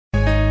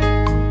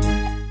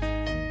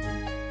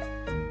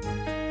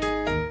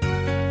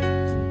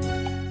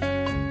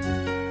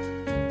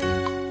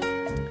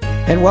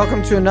And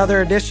welcome to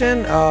another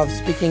edition of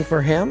Speaking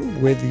for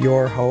Him with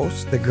your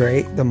host, the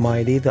great, the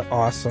mighty, the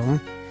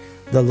awesome,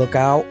 the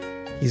lookout.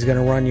 He's going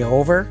to run you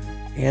over,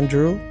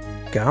 Andrew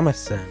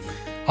Gomison.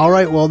 All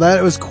right, well,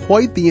 that was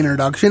quite the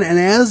introduction. And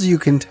as you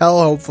can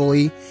tell,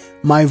 hopefully,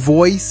 my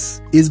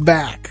voice is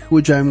back,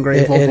 which I'm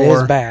grateful for. It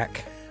is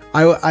back.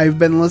 I've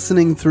been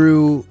listening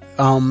through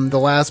the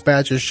last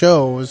batch of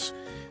shows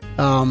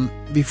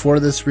before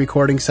this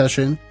recording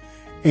session,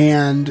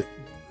 and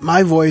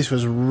my voice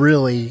was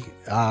really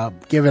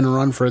given a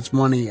run for its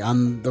money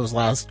on those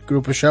last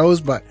group of shows,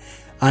 but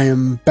I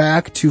am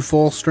back to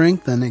full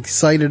strength and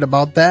excited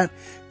about that.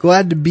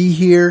 Glad to be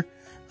here.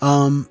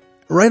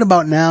 Right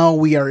about now,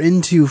 we are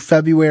into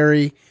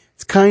February.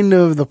 It's kind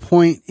of the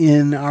point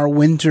in our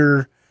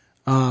winter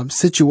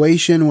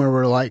situation where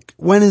we're like,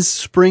 when is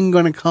spring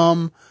going to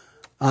come?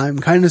 I'm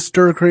kind of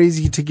stir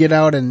crazy to get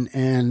out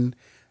and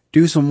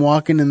do some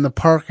walking in the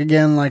park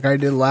again like I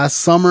did last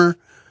summer.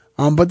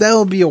 But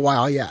that'll be a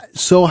while yet.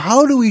 So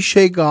how do we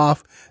shake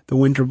off the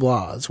winter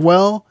blahs?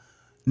 Well,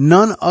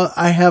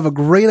 I have a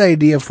great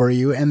idea for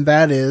you, and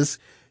that is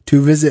to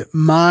visit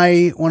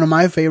one of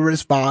my favorite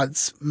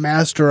spots,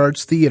 Master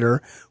Arts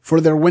Theater,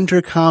 for their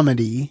winter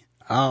comedy.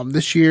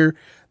 This year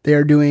they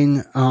are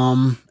doing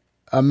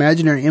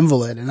Imaginary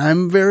Invalid, and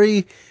I'm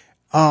very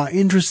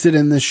interested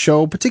in this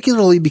show,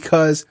 particularly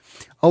because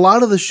a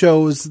lot of the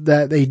shows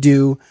that they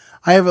do,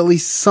 I have at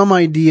least some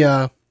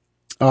idea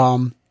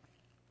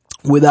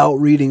without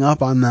reading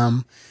up on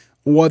them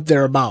what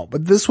they're about.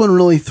 But this one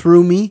really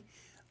threw me.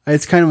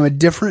 It's kind of a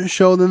different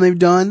show than they've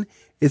done.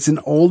 It's an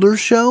older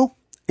show,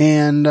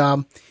 and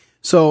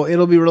so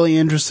it'll be really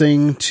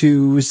interesting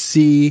to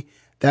see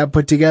that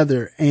put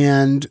together.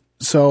 And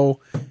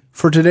so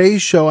for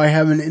today's show, I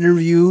have an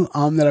interview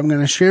that I'm going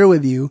to share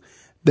with you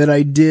that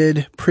I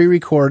did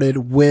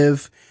pre-recorded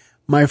with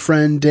my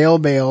friend Dale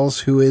Bales,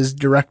 who is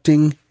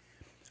directing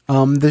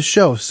this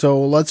show. So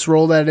let's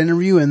roll that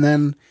interview, and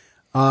then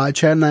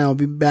Chad and I will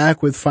be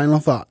back with final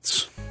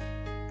thoughts.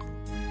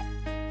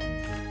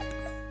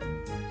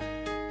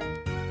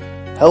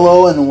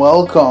 Hello and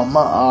welcome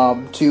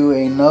to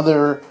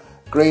another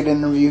great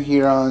interview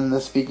here on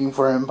the Speaking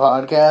for Him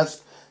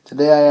podcast.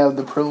 Today I have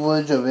the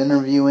privilege of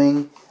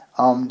interviewing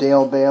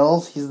Dale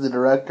Bales. He's the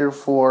director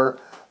for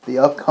the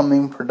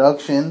upcoming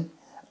production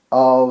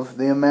of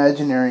The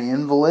Imaginary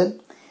Invalid.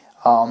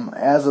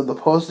 As of the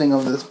posting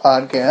of this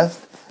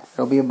podcast,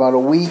 it'll be about a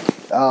week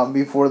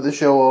before the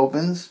show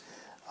opens.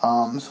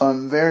 So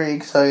I'm very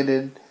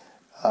excited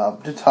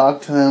to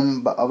talk to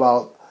him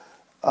about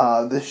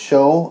this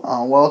show.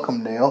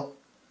 Welcome, Dale.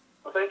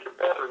 Well, thank you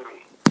for having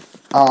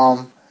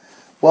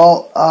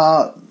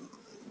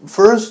me.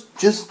 First,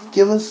 just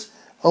give us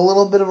a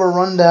little bit of a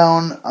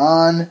rundown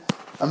on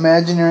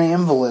Imaginary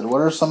Invalid. What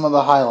are some of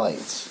the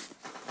highlights?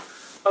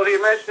 Well, The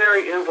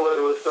Imaginary Invalid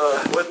was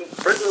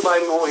written by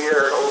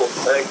Molière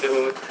back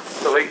in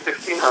the late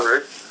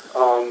 1600s.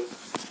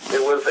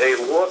 It was a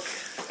look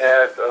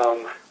at,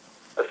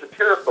 a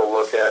satirical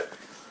look at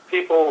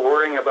people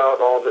worrying about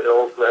all the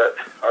ills that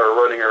are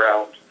running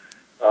around.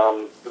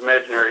 The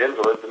imaginary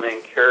invalid, the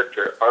main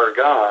character,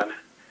 Argan,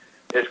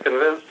 is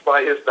convinced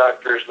by his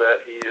doctors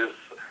that he is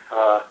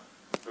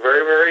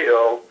very, very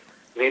ill,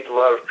 needs a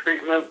lot of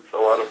treatments, a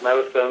lot of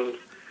medicines,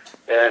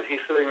 and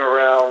he's sitting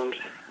around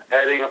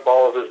adding up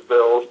all of his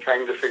bills,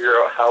 trying to figure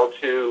out how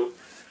to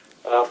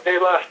pay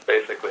less,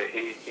 basically.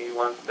 He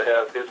wants to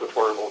have his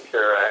Affordable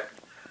Care Act,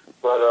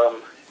 but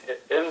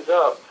it ends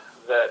up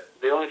that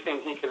the only thing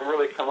he can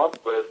really come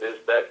up with is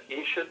that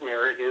he should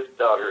marry his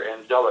daughter,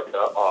 Angelica,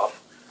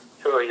 off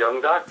to a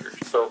young doctor.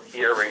 So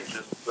he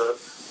arranges the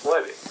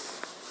wedding.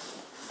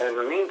 And in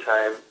the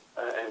meantime,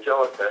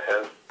 Angelica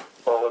has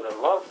fallen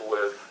in love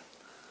with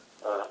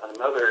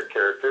another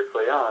character,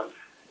 Cleon,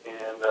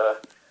 and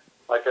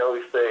like I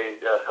always say,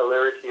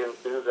 hilarity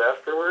ensues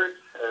afterwards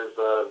as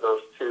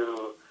those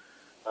two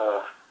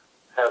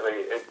have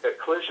a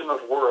collision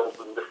of worlds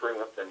and differing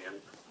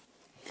opinions.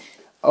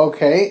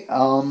 Okay,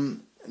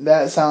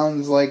 that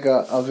sounds like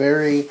a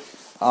very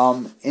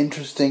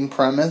interesting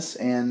premise,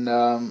 and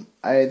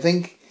I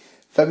think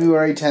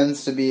February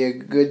tends to be a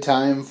good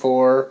time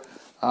for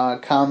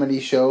comedy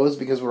shows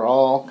because we're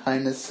all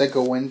kind of sick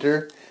of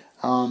winter,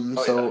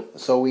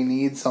 so we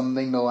need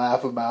something to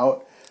laugh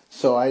about.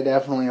 So I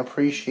definitely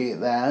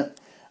appreciate that.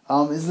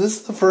 Is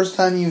this the first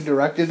time you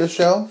directed a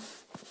show?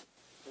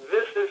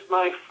 This is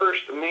my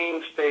first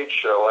main stage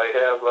show. I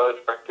have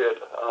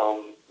directed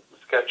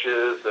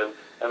sketches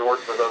and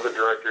worked with other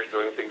directors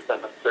doing things not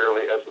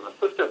necessarily as an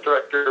assistant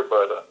director,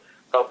 but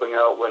helping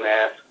out when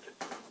asked.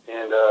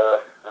 And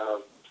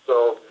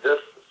so this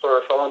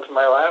sort of fell into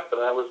my lap,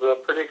 and I was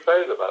pretty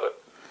excited about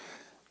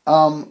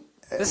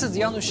it. This is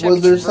the only show.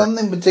 Was there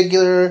something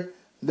particular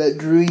that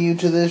drew you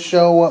to this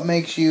show? What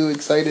makes you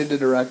excited to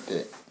direct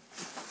it?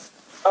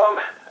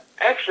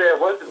 Actually, I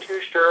wasn't too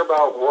sure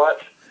about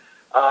what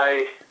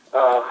I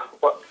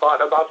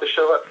thought about the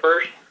show at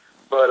first,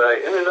 but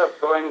I ended up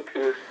going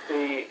to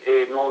see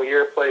a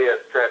Molière play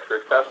at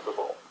Stratford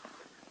Festival,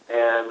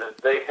 and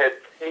they had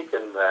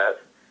taken that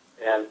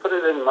and put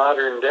it in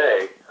modern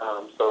day.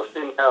 So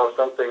seeing how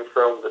something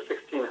from the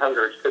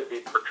 1600s could be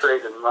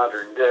portrayed in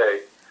modern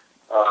day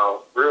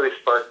really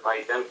sparked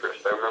my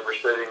interest. I remember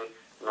sitting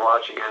and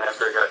watching it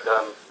after I got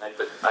done, and I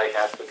said, I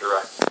have to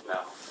direct it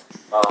now.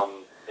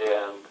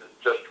 And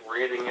just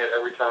reading it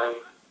every time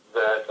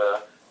that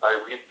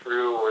I read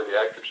through or the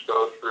actors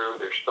go through,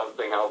 there's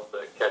something else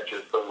that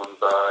catches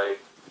someone's eye,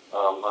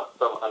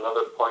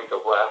 another point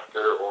of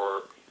laughter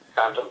or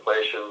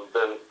contemplation,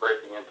 then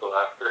breaking into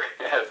laughter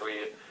as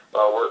we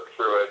work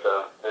through it.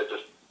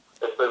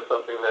 It's been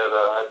something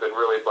that I've been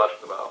really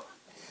blessed about.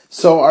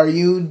 So, are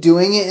you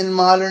doing it in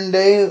modern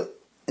day?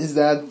 Is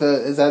that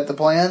the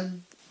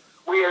plan?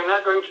 We are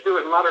not going to do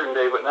it in modern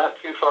day, but not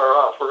too far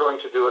off. We're going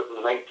to do it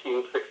in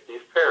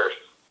 1960s Paris.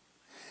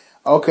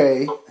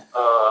 Okay.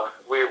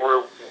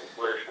 We're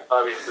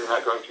obviously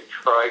not going to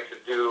try to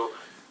do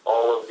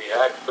all of the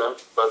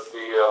accents, but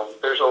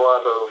there's a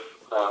lot of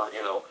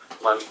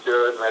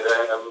Monsieur and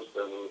Madames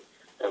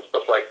and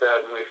stuff like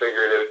that, and we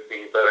figured it would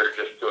be better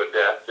just to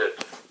adapt it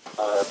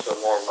to a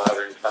more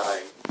modern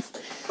time,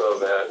 so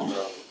that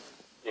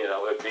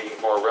it'd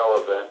be more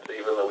relevant,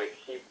 even though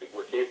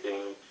we're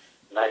keeping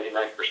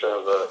 99%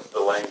 of the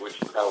language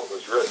and how it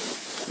was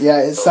written. Yeah,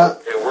 it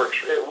works.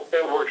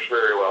 It works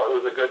very well.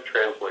 It was a good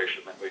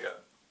translation that we got.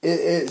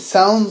 It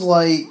sounds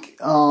like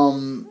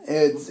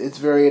it's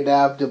very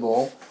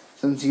adaptable,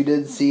 since you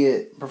did see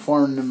it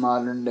performed in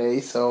modern day.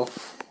 So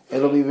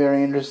it'll be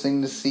very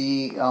interesting to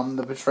see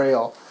the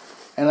portrayal.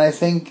 And I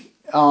think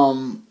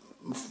from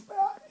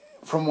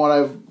what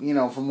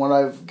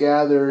I've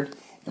gathered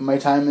in my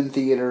time in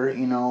theater,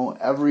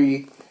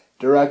 every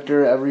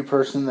director, every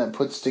person that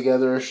puts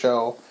together a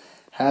show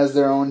has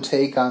their own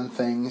take on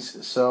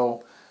things.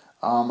 So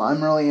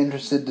I'm really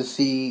interested to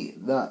see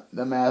the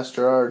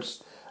Master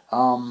Arts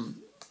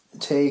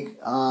take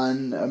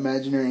on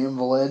Imaginary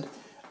Invalid.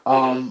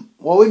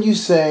 What would you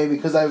say,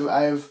 because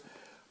I've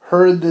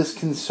heard this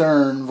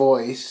concern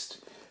voiced,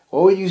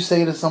 what would you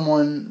say to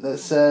someone that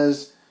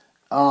says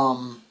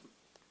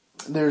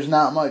there's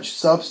not much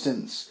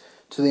substance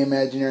to the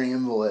Imaginary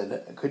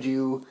Invalid? Could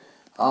you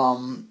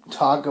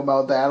talk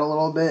about that a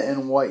little bit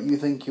and what you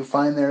think you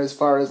find there as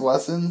far as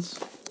lessons?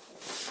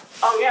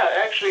 Yeah,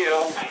 actually,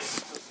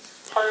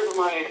 part of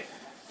the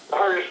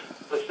hardest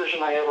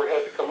decision I ever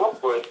had to come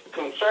up with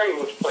concerning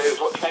this play is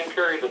what time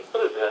period to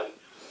put it in.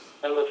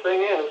 And the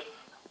thing is,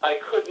 I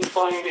couldn't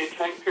find a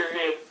time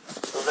period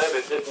that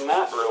it did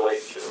not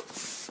relate to.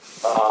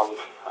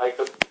 I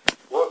could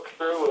look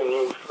through, and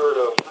you've heard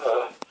of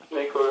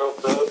snake oil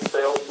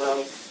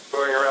salesmen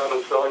going around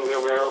and selling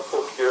their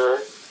miracle cure.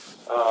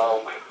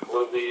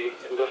 When the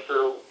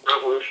Industrial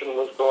Revolution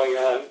was going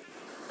on,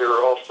 there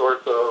were all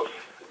sorts of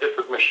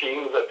different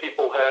machines that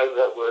people had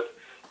that would,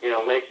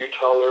 make you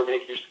taller,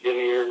 make you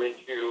skinnier,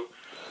 make you,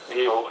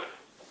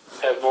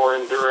 have more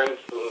endurance.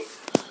 And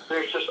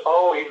there's just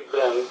always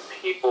been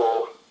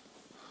people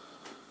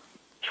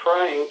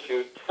trying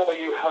to tell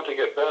you how to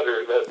get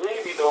better that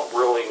maybe don't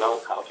really know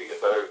how to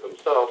get better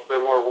themselves. They're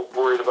more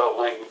worried about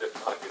lining their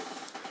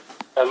pockets.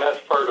 And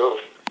that's part of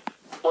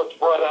what's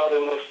brought out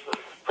in this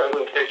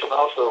presentation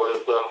also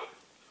is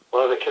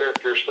one of the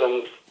characters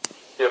sends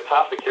the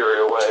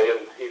apothecary away,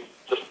 and he's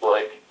just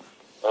like,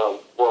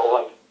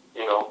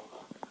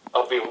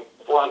 I'll be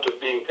want of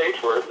being paid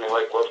for it. And they're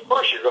like, well, of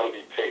course you're going to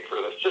be paid for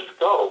this. Just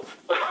go.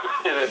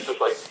 And it's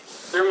just like,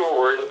 they're more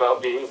worried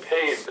about being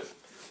paid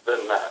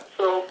than that.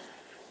 So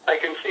I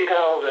can see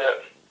how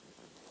that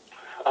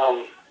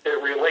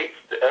it relates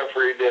to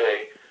every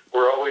day.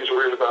 We're always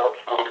worried about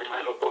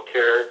medical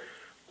care.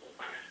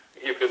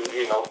 You can,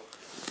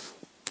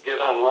 get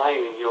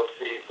online and you'll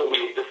see so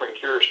many different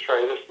cures.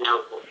 Try this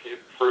miracle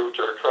fruit,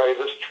 or try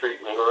this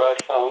treatment, or I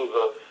found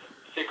the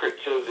secret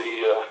to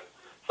the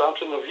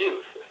fountain of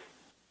youth.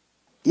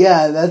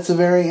 Yeah, that's a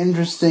very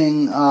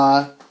interesting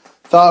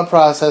thought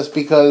process,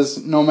 because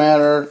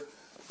another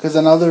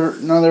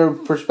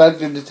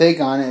perspective to take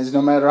on it is,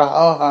 no matter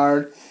how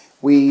hard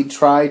we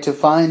try to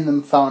find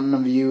the fountain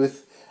of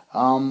youth,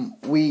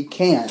 we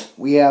can't.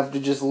 We have to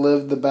just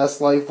live the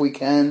best life we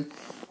can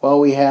while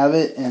we have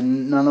it,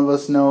 and none of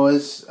us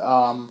knows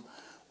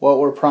what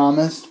we're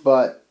promised,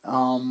 but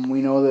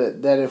we know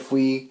that if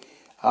we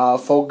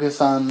focus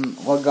on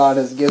what God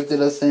has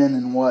gifted us in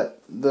and what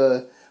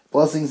the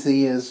blessings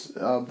He has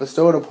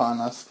bestowed upon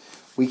us,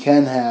 we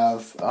can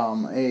have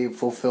a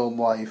fulfilled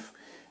life.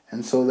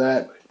 And so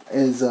that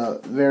is a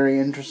very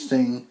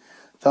interesting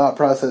thought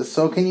process.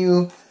 So can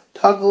you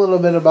talk a little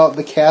bit about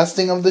the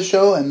casting of the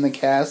show and the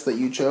cast that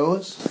you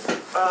chose?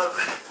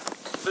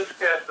 This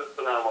cast is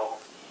phenomenal.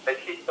 I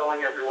keep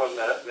telling everyone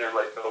that, and they're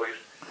like always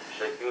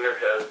shaking their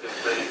heads and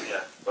saying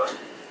yes. But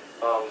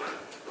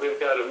we've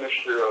got a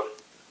mixture of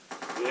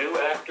new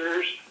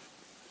actors,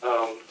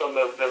 some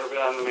that have never been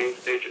on the main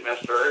stage at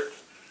Master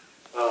Arts,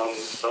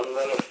 some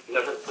that have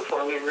never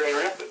performed in Grand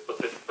Rapids, but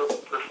they've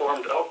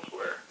performed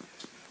elsewhere.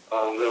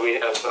 Then we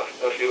have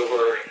a few of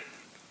our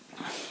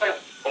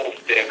old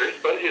standards,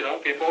 but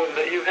people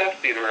that you have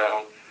seen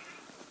around.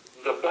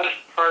 The best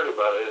part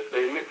about it is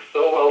they mix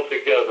so well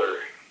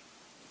together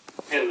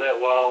in that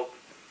while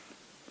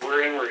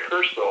we're in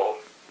rehearsal,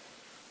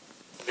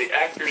 the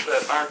actors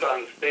that aren't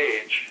on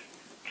stage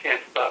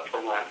can't stop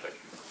from laughing.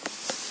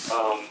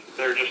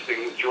 They're just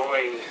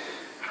enjoying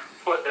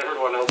what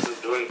everyone else is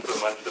doing so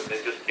much that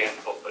they just can't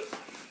help it.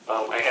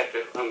 I'm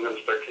going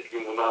to start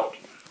kicking them out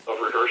of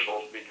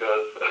rehearsals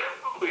because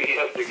we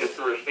have to get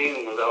through a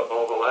scene without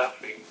all the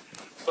laughing.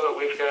 But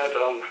we've got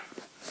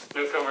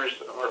newcomers,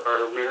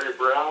 our Mary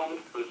Brown,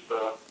 who's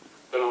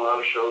been a lot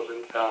of shows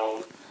in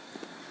town,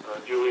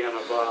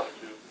 Juliana Voss,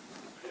 who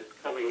is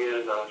coming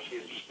in.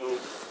 She's just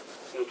moved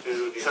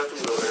into the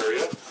Hudsonville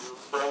area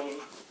from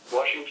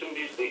Washington,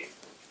 D.C.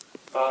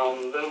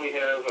 Then we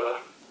have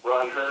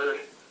Ron Hurd.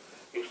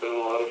 He's been in a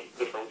lot of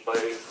different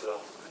plays.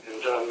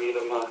 And John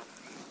Meadham,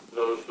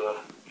 those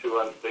two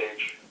on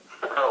stage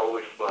are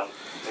always fun.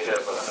 They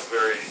have a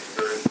very,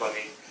 very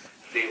funny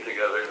scene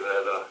together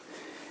that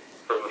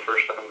from the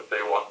first time that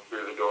they walked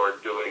through the door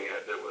doing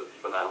it, it was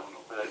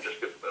phenomenal. And it just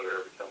gets better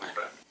every time we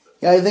practice it.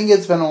 Yeah, I think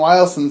it's been a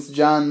while since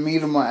John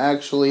Meadham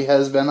actually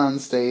has been on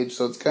stage,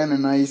 so it's kind of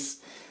nice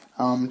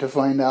to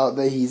find out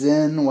that he's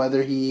in,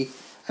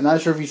 I'm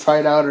not sure if he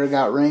tried out or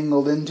got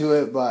wrangled into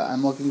it, but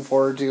I'm looking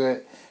forward to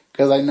it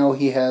because I know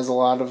he has a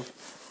lot of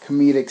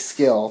comedic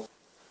skill.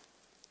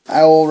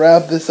 I will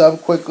wrap this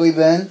up quickly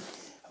then.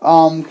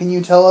 Can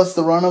you tell us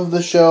the run of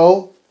the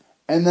show?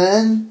 And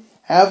then,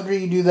 after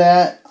you do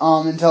that,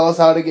 and tell us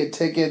how to get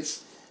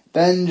tickets,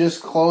 then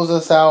just close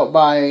us out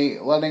by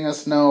letting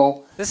us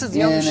know This is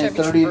the in a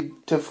 30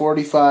 to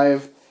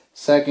 45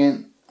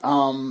 second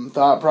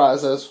thought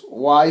process,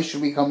 why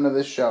should we come to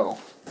this show? All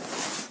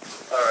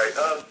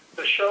right.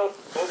 The show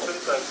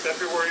opens on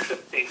February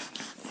 15th,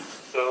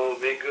 so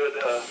be good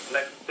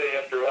next day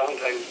after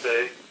Valentine's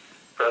Day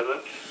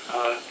present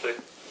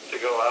to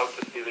go out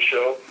to see the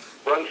show.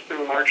 Runs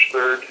through March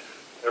 3rd,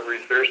 every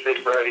Thursday,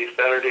 Friday,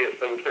 Saturday at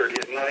 7:30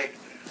 at night.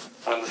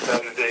 On the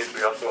Saturdays,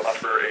 we also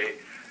offer a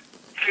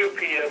 2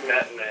 p.m.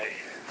 matinee.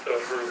 So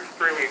for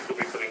 3 weeks, we'll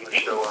be putting the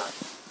show on.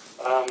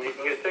 You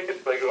can get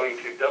tickets by going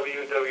to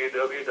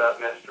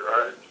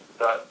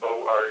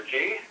www.masterarts.org.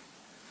 They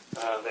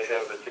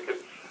have the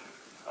tickets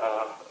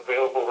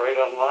available right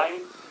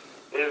online.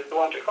 If you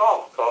want to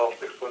call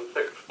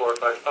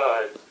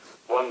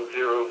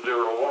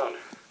 616-455-1001,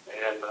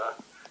 and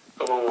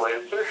someone will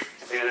answer,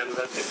 and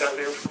take down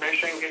the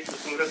information and get you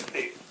some good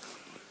seats.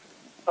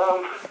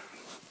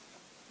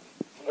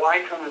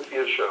 Why come and see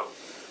a show?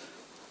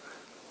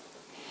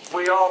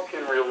 We all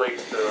can relate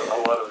to a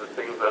lot of the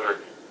things that are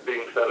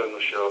being said in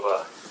the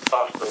show,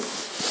 cost of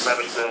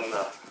medicine,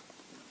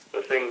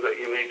 the things that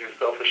you may do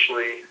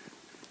selfishly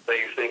that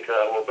you think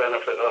will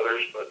benefit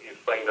others, but you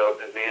find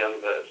out in the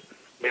end that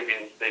maybe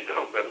they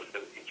don't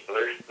benefit each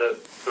other.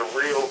 That the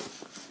real,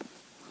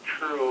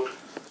 true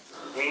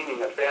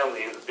meaning of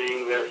family is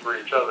being there for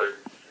each other,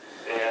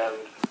 and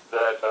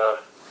that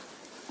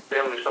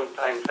family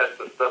sometimes has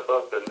to step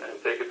up and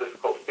take a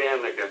difficult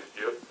stand against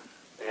you,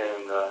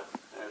 and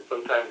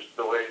sometimes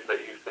the ways that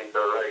you think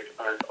are right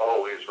aren't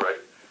always right.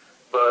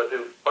 But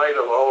in spite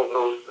of all of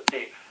those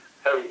deep,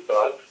 heavy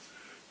thoughts,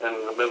 and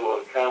in the middle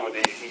of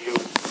comedy, you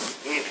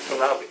need to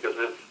come out because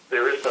if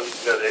there is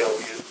something that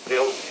ails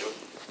you,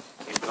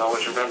 you can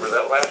always remember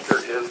that laughter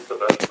is the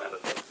best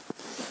medicine.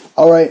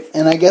 All right,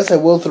 and I guess I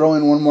will throw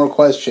in one more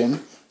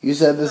question. You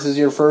said this is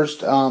your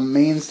first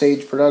main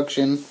stage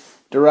production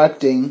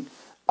directing.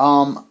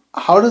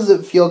 How does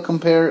it feel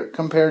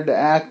compared to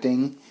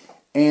acting?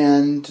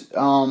 And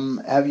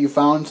have you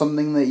found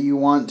something that you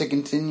want to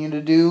continue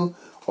to do?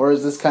 Or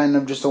is this kind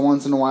of just a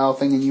once-in-a-while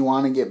thing and you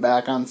want to get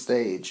back on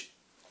stage?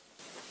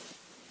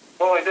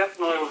 Well, I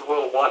definitely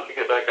will want to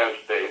get back on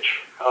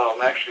stage.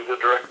 Actually, the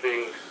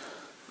directing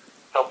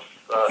helps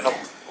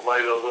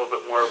light a little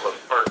bit more of a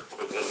spark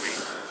within me.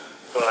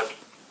 But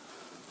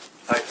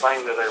I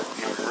find that I'm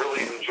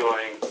really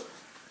enjoying the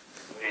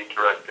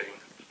directing,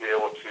 to be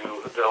able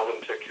to delve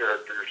into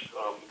characters.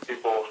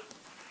 People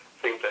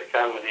think that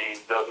comedy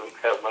doesn't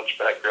have much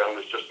background,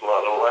 it's just a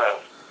lot of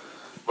laughs.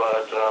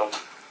 But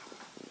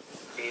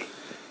we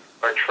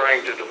are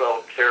trying to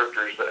develop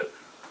characters that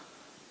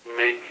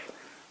make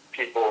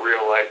people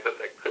realize that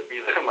could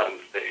be them on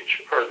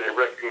stage, or they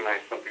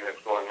recognize something that's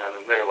going on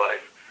in their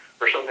life,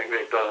 or something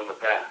they've done in the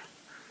past.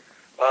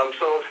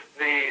 So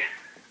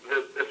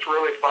it's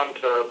really fun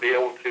to be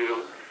able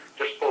to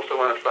just pull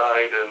someone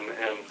aside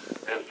and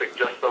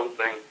suggest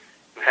something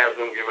and have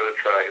them give it a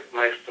try. It's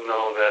nice to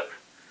know that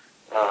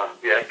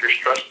the actors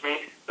trust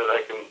me, that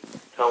I can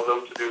tell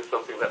them to do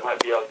something that might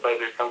be outside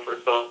their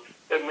comfort zone.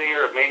 It may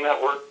or it may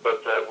not work,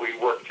 but that we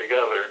work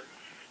together,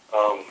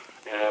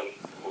 and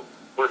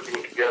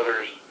working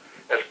together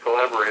as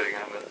collaborating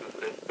on this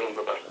has been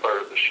the best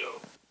part of the show.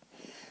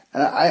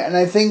 And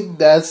I think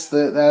that's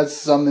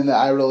something that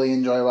I really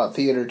enjoy about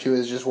theater too,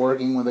 is just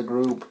working with a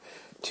group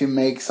to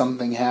make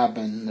something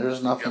happen.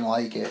 There's nothing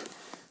like it.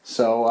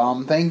 So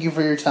thank you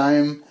for your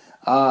time,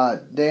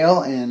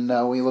 Dale, and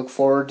we look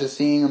forward to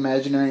seeing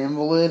Imaginary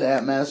Invalid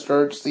at Master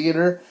Arts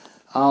Theater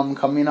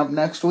coming up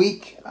next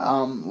week.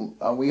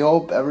 We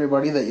hope,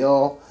 everybody, that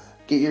you'll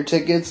get your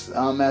tickets.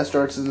 Master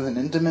Arts is an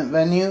intimate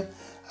venue.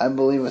 I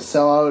believe a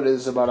sellout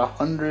is about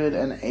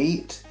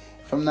 108,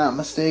 if I'm not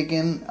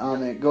mistaken.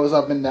 It goes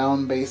up and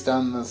down based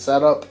on the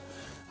setup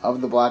of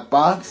the black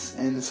box,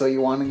 and so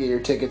you want to get your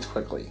tickets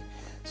quickly.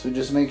 So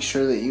just make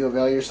sure that you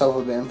avail yourself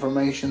of the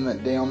information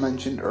that Dale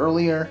mentioned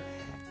earlier.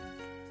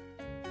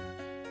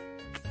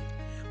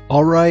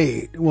 All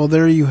right. Well,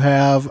 there you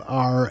have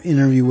our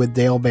interview with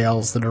Dale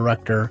Bales, the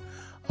director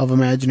of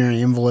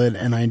Imaginary Invalid,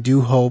 and I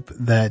do hope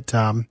that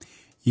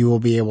you will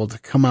be able to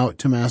come out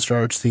to Master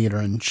Arts Theater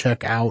and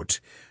check out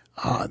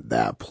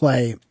that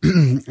play.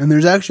 And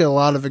there's actually a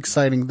lot of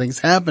exciting things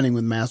happening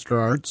with Master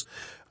Arts.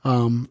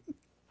 And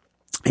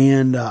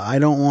I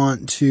don't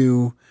want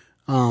to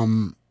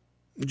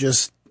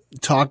just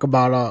talk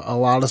about a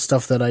lot of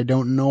stuff that I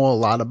don't know a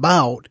lot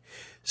about.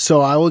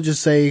 So I will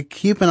just say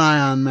keep an eye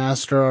on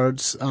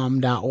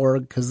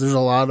masterarts.org because there's a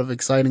lot of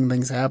exciting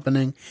things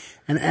happening.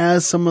 And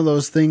as some of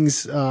those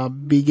things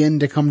begin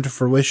to come to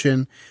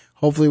fruition,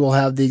 hopefully we'll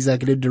have the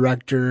executive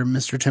director,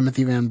 Mr.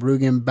 Timothy Van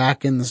Bruggen,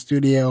 back in the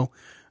studio,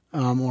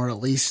 or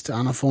at least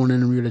on a phone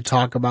interview to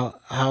talk about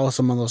how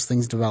some of those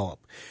things develop.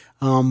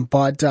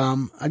 But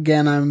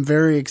again, I'm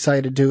very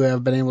excited to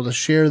have been able to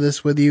share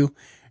this with you,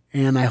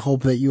 and I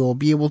hope that you will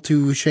be able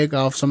to shake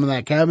off some of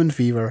that cabin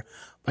fever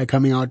by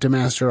coming out to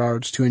Master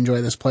Arts to enjoy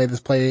this play.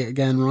 This play,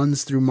 again,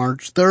 runs through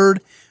March 3rd.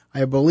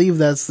 I believe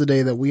that's the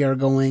day that we are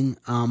going,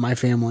 my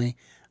family,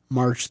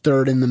 March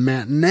 3rd in the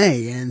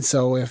matinee. And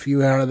so if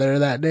you are there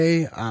that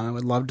day, I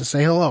would love to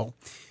say hello.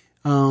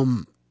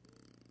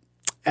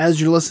 As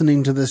you're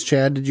listening to this,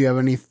 Chad, did you have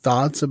any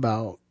thoughts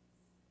about,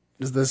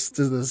 does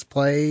this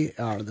play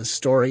or this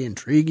story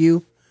intrigue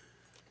you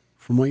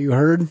from what you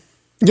heard?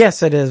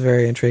 Yes, it is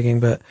very intriguing,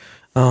 but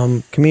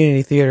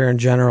community theater in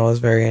general is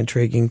very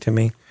intriguing to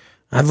me.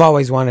 I've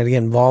always wanted to get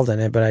involved in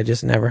it, but I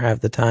just never have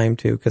the time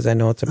to because I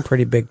know it's a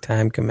pretty big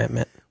time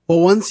commitment.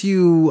 Well, once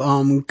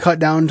you cut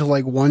down to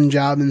like one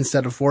job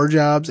instead of 4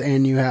 jobs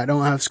and you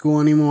don't have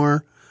school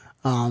anymore,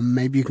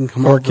 maybe you can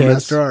come out for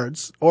Master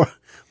Arts. Or,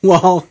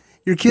 well,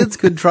 your kids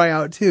could try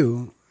out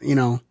too, you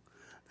know.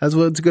 That's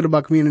what's good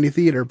about community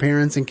theater.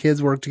 Parents and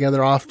kids work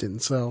together often,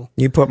 so.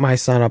 You put my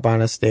son up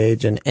on a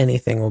stage and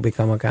anything will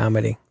become a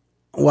comedy.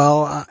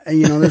 Well,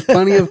 there's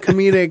plenty of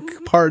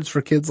comedic parts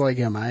for kids like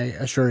him, I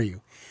assure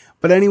you.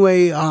 But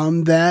anyway,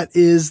 that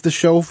is the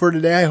show for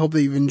today. I hope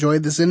that you've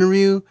enjoyed this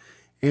interview,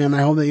 and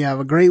I hope that you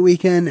have a great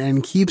weekend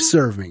and keep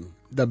serving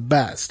the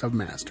best of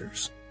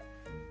masters.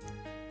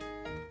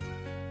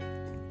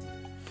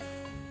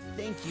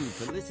 Thank you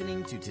for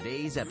listening to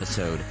today's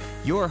episode.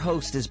 Your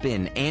host has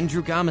been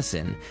Andrew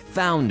Gomison,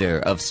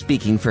 founder of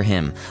Speaking for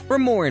Him. For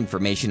more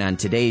information on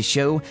today's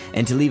show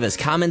and to leave us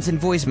comments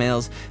and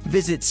voicemails,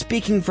 visit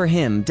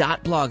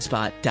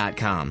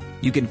speakingforhim.blogspot.com.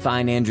 You can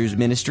find Andrew's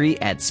ministry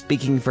at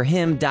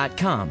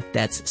speakingforhim.com.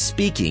 That's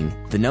speaking,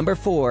 the number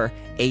 4,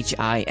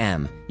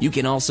 HIM. You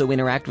can also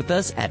interact with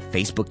us at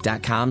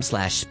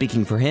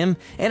facebook.com/speakingforhim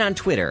and on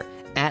Twitter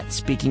at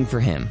Speaking for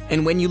Him.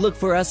 And when you look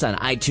for us on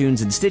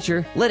iTunes and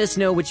Stitcher, let us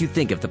know what you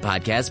think of the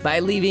podcast by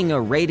leaving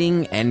a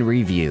rating and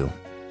review.